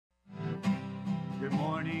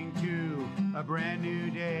morning to a brand new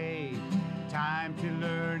day. Time to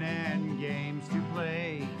learn and games to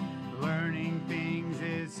play. Learning things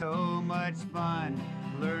is so much fun.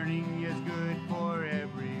 Learning is good for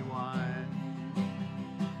everyone.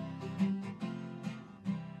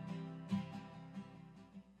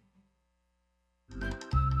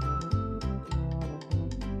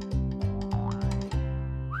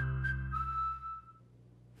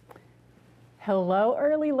 Hello,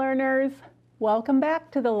 early learners. Welcome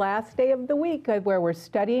back to the last day of the week where we're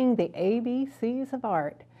studying the ABCs of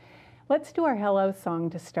art. Let's do our hello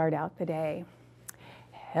song to start out the day.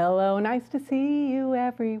 Hello, nice to see you,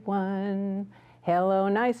 everyone. Hello,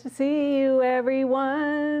 nice to see you,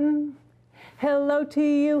 everyone. Hello to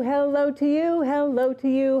you, hello to you, hello to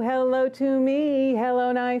you, hello to me.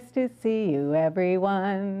 Hello, nice to see you,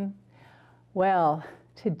 everyone. Well,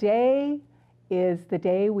 today is the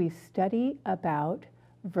day we study about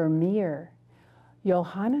Vermeer,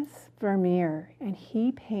 Johannes Vermeer, and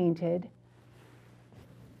he painted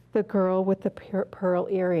the girl with the pearl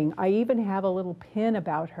earring. I even have a little pin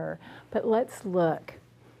about her, but let's look.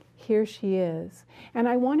 Here she is. And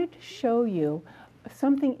I wanted to show you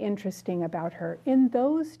something interesting about her. In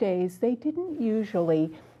those days, they didn't usually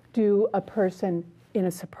do a person in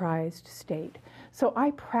a surprised state. So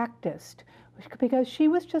I practiced because she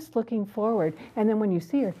was just looking forward. And then when you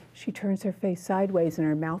see her, she turns her face sideways and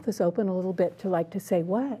her mouth is open a little bit to say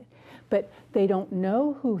what? But they don't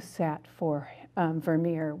know who sat for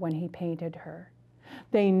Vermeer when he painted her.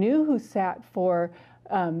 They knew who sat for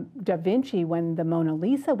Da Vinci when the Mona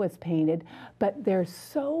Lisa was painted, but there's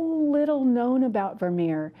so little known about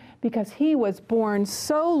Vermeer because he was born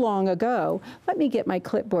so long ago. Let me get my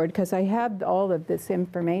clipboard because I have all of this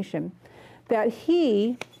information. That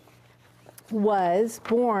he was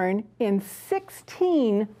born in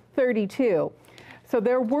 1632. So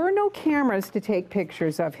there were no cameras to take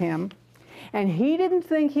pictures of him. And he didn't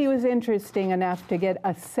think he was interesting enough to get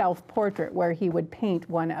a self-portrait where he would paint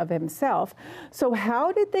one of himself. So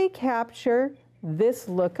how did they capture this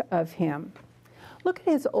look of him? Look at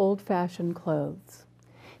his old-fashioned clothes.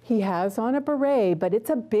 He has on a beret, but it's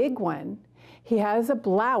a big one. He has a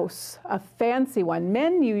blouse, a fancy one.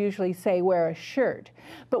 Men, you usually say, wear a shirt.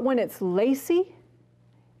 But when it's lacy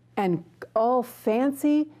and all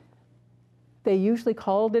fancy, they usually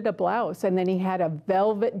called it a blouse. And then he had a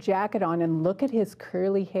velvet jacket on, and look at his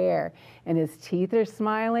curly hair. And his teeth are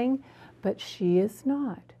smiling, but she is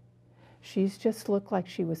not. She's just looked like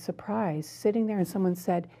she was surprised, sitting there, and someone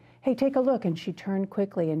said, "Hey, take a look." And she turned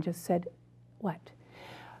quickly and just said, "What?"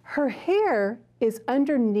 Her hair is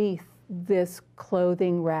underneath this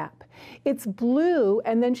clothing wrap. It's blue,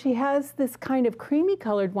 and then she has this kind of creamy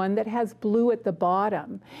colored one that has blue at the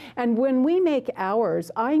bottom. And when we make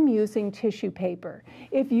ours, I'm using tissue paper.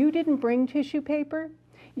 If you didn't bring tissue paper,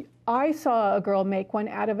 I saw a girl make one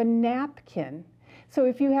out of a napkin. So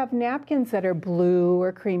if you have napkins that are blue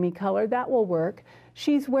or creamy color, that will work.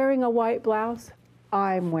 She's wearing a white blouse.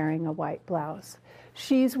 I'm wearing a white blouse.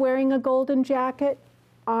 She's wearing a golden jacket.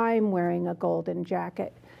 I'm wearing a golden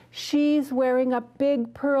jacket. She's wearing a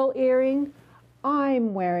big pearl earring.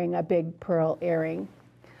 I'm wearing a big pearl earring.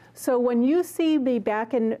 So when you see me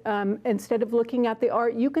back in, instead of looking at the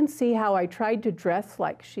art, you can see how I tried to dress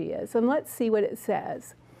like she is. And let's see what it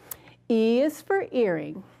says. E is for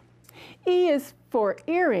earring. E is for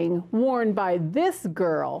earring worn by this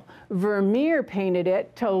girl. Vermeer painted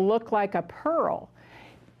it to look like a pearl.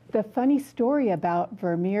 The funny story about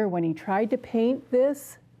Vermeer, when he tried to paint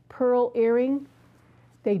this pearl earring,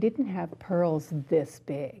 they didn't have pearls this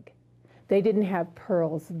big. They didn't have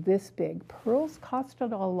pearls this big. Pearls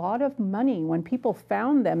costed a lot of money. When people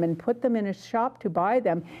found them and put them in a shop to buy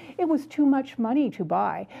them, it was too much money to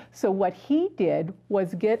buy. So what he did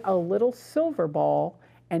was get a little silver ball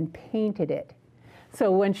and painted it.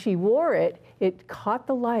 So when she wore it, it caught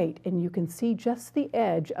the light, and you can see just the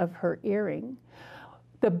edge of her earring.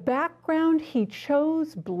 The background, he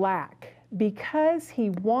chose black because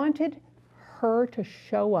he wanted her to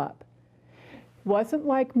show up. Wasn't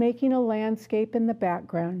like making a landscape in the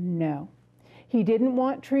background, no. He didn't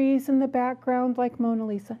want trees in the background like Mona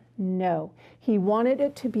Lisa, no. He wanted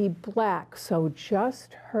it to be black so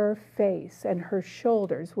just her face and her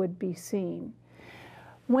shoulders would be seen.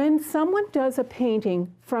 When someone does a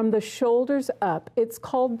painting from the shoulders up, it's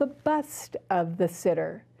called the bust of the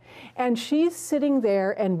sitter. And she's sitting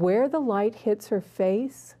there, and where the light hits her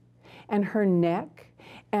face and her neck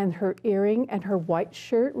and her earring and her white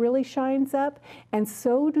shirt really shines up, and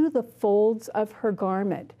so do the folds of her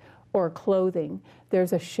garment. or clothing.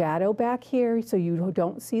 There's a shadow back here, so you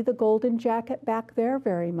don't see the golden jacket back there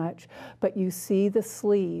very much, but you see the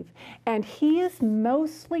sleeve. And he is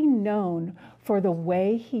mostly known for the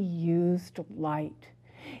way he used light.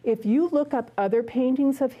 If you look up other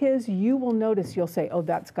paintings of his, you will notice, you'll say, oh,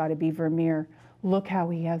 that's got to be Vermeer. Look how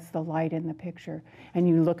he has the light in the picture. And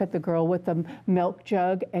you look at the girl with the milk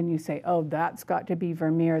jug and you say, oh, that's got to be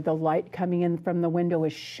Vermeer. The light coming in from the window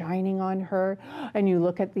is shining on her. And you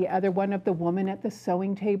look at the other one of the woman at the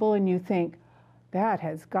sewing table and you think, that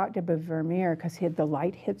has got to be Vermeer because the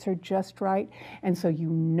light hits her just right. And so you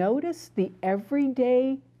notice the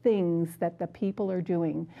everyday things that the people are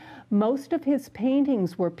doing. Most of his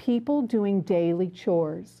paintings were people doing daily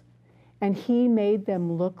chores. And he made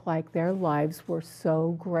them look like their lives were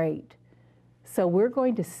so great. So we're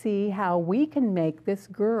going to see how we can make this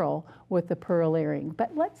girl with the pearl earring.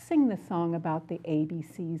 But let's sing the song about the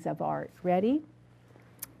ABCs of art. Ready?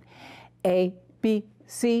 A, B,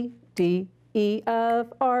 C, D, E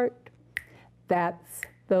of art. That's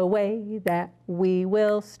the way that we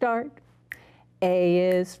will start. A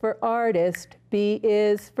is for artist, B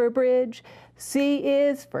is for bridge, C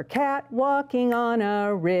is for cat walking on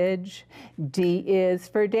a ridge, D is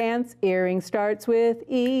for dance, earring starts with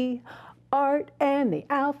E, art and the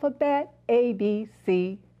alphabet, A, B,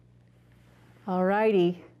 C. All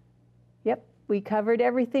righty. Yep, we covered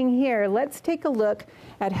everything here. Let's take a look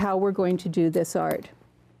at how we're going to do this art.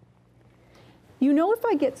 You know, if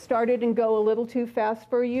I get started and go a little too fast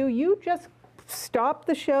for you, you just stop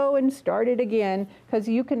the show and start it again, because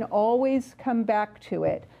you can always come back to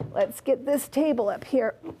it. Let's get this table up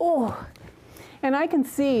here. Oh, and I can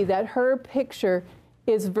see that her picture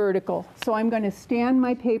is vertical, so I'm going to stand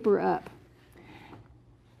my paper up.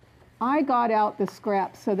 I got out the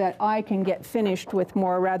scraps so that I can get finished with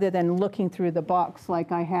more rather than looking through the box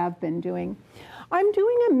like I have been doing. I'm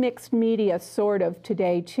doing a mixed media sort of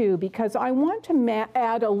today too, because I want to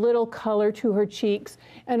add a little color to her cheeks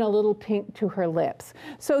and a little pink to her lips.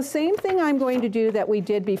 So same thing I'm going to do that we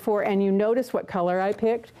did before, and you notice what color I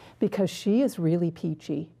picked because she is really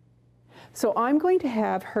peachy. So I'm going to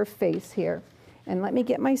have her face here, and let me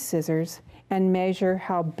get my scissors and measure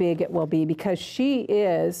how big it will be, because she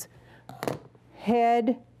is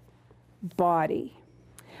head, body.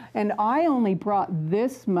 And I only brought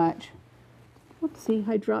this much. Oopsie,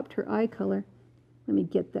 I dropped her eye color. Let me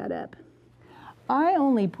get that up. I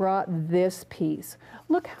only brought this piece.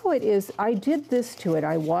 Look how it is. I did this to it.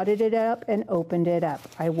 I wadded it up and opened it up.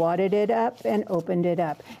 I wadded it up and opened it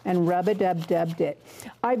up and rub-a-dub-dubbed it.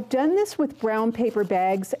 I've done this with brown paper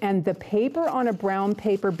bags, and the paper on a brown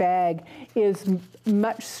paper bag is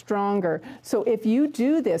much stronger. So if you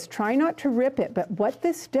do this, try not to rip it, but what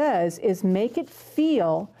this does is make it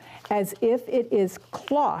feel as if it is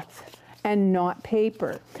cloth and not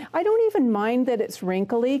paper. I don't even mind that it's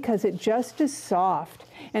wrinkly because it just is soft.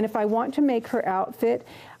 And if I want to make her outfit,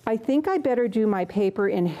 I think I better do my paper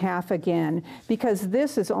in half again, because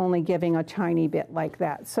this is only giving a tiny bit like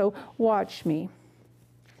that. So watch me.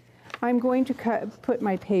 I'm going to put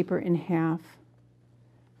my paper in half,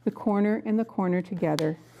 the corner and the corner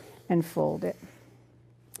together, and fold it.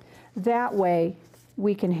 That way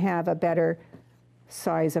we can have a better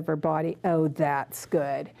size of her body. Oh, that's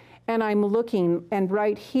good. And I'm looking, and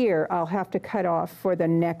right here, I'll have to cut off for the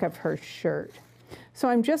neck of her shirt. So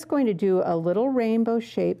I'm just going to do a little rainbow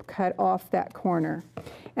shape, cut off that corner,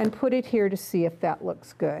 and put it here to see if that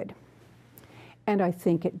looks good. And I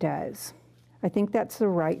think it does. I think that's the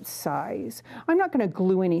right size. I'm not going to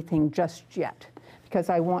glue anything just yet, because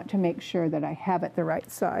I want to make sure that I have it the right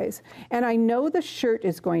size. And I know the shirt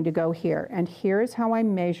is going to go here, and here's how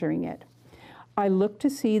I'm measuring it. I look to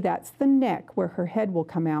see that's the neck where her head will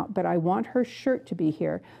come out, but I want her shirt to be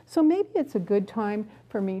here. So maybe it's a good time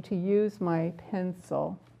for me to use my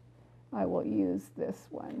pencil. I will use this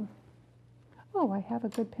one. Oh, I have a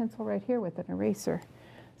good pencil right here with an eraser.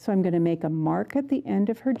 So I'm going to make a mark at the end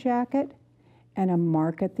of her jacket and a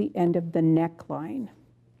mark at the end of the neckline.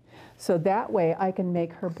 So that way I can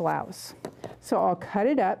make her blouse. So I'll cut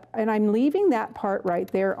it up, and I'm leaving that part right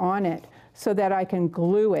there on it so that I can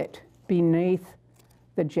glue it beneath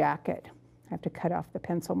the jacket. I have to cut off the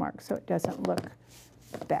pencil mark so it doesn't look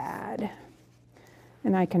bad.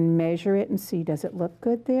 And I can measure it and see, does it look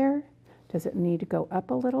good there? Does it need to go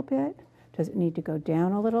up a little bit? Does it need to go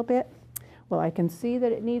down a little bit? Well, I can see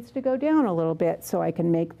that it needs to go down a little bit, so I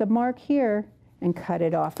can make the mark here and cut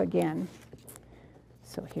it off again.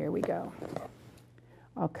 So here we go.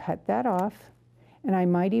 I'll cut that off, and I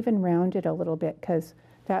might even round it a little bit because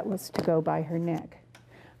that was to go by her neck.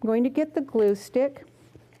 I'm going to get the glue stick.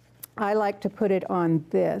 I like to put it on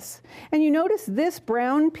this. And you notice this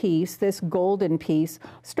brown piece, this golden piece,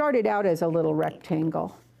 started out as a little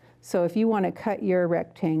rectangle. So if you want to cut your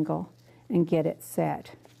rectangle and get it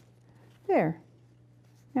set. There.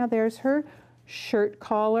 Now there's her shirt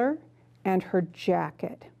collar and her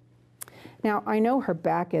jacket. Now I know her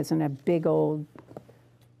back isn't a big old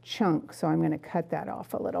chunk, so I'm going to cut that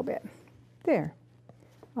off a little bit. There.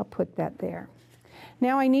 I'll put that there.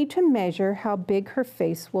 Now I need to measure how big her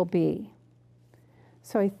face will be.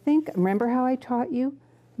 So I think, remember how I taught you?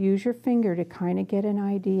 Use your finger to kind of get an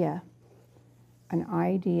idea.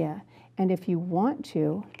 And if you want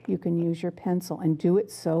to, you can use your pencil and do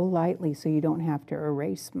it so lightly so you don't have to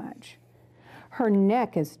erase much. Her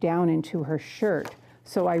neck is down into her shirt,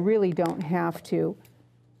 so I really don't have to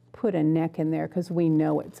put a neck in there because we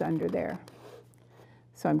know it's under there.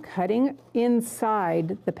 So I'm cutting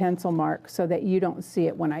inside the pencil mark so that you don't see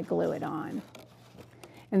it when I glue it on.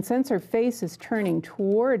 And since her face is turning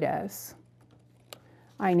toward us,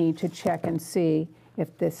 I need to check and see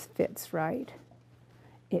if this fits right.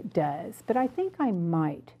 It does, but I think I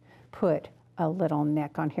might put a little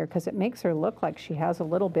neck on here because it makes her look like she has a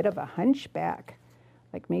little bit of a hunchback,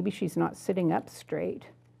 like maybe she's not sitting up straight.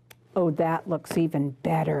 Oh, that looks even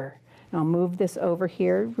better. And I'll move this over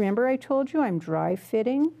here. Remember I told you I'm dry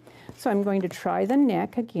fitting? So I'm going to try the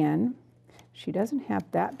neck again. She doesn't have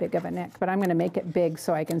that big of a neck, but I'm going to make it big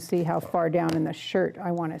so I can see how far down in the shirt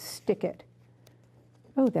I want to stick it.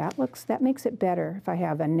 Oh, that makes it better if I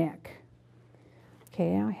have a neck.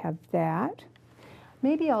 Okay, I have that.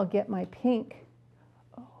 Maybe I'll get my pink.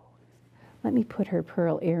 Oh, let me put her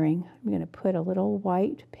pearl earring. I'm going to put a little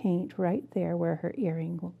white paint right there where her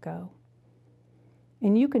earring will go.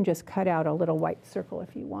 And you can just cut out a little white circle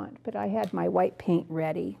if you want, but I had my white paint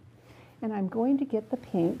ready. And I'm going to get the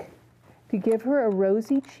pink to give her a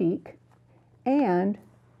rosy cheek and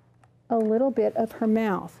a little bit of her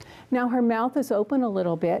mouth. Now her mouth is open a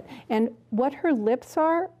little bit, and what her lips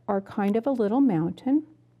are kind of a little mountain,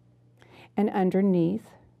 and underneath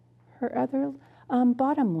her other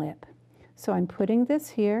bottom lip. So I'm putting this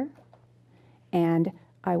here, and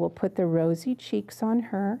I will put the rosy cheeks on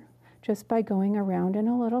her just by going around in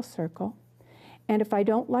a little circle. And if I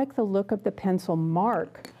don't like the look of the pencil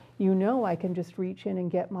mark, you know I can just reach in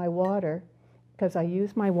and get my water, because I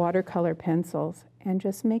use my watercolor pencils, and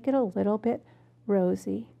just make it a little bit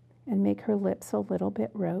rosy and make her lips a little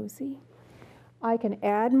bit rosy. I can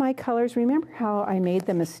add my colors. Remember how I made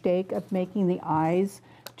the mistake of making the eyes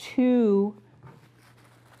too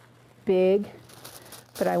big?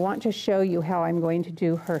 But I want to show you how I'm going to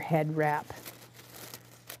do her head wrap.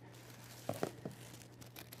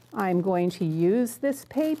 I'm going to use this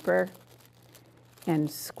paper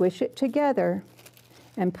and squish it together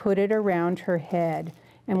and put it around her head.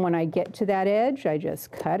 And when I get to that edge, I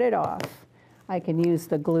just cut it off. I can use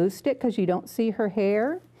the glue stick because you don't see her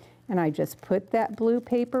hair. And I just put that blue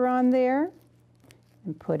paper on there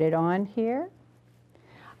and put it on here.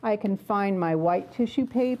 I can find my white tissue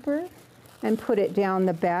paper and put it down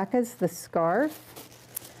the back as the scarf.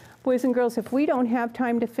 Boys and girls, if we don't have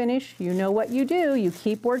time to finish, you know what you do. You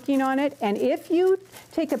keep working on it. And if you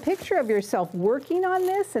take a picture of yourself working on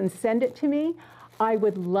this and send it to me, I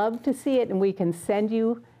would love to see it, and we can send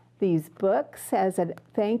you these books as a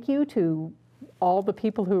thank you to all the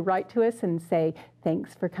people who write to us and say,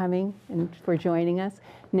 thanks for coming and for joining us.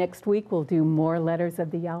 Next week, we'll do more letters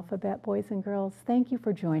of the alphabet, boys and girls. Thank you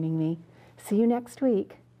for joining me. See you next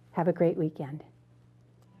week. Have a great weekend.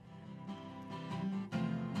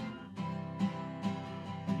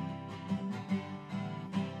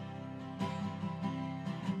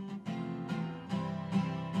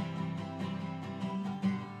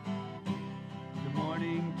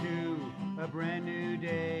 A brand new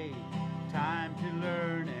day, time to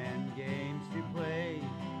learn and games to play.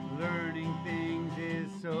 Learning things is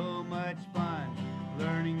so much fun.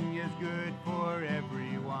 Learning is good for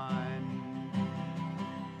everyone.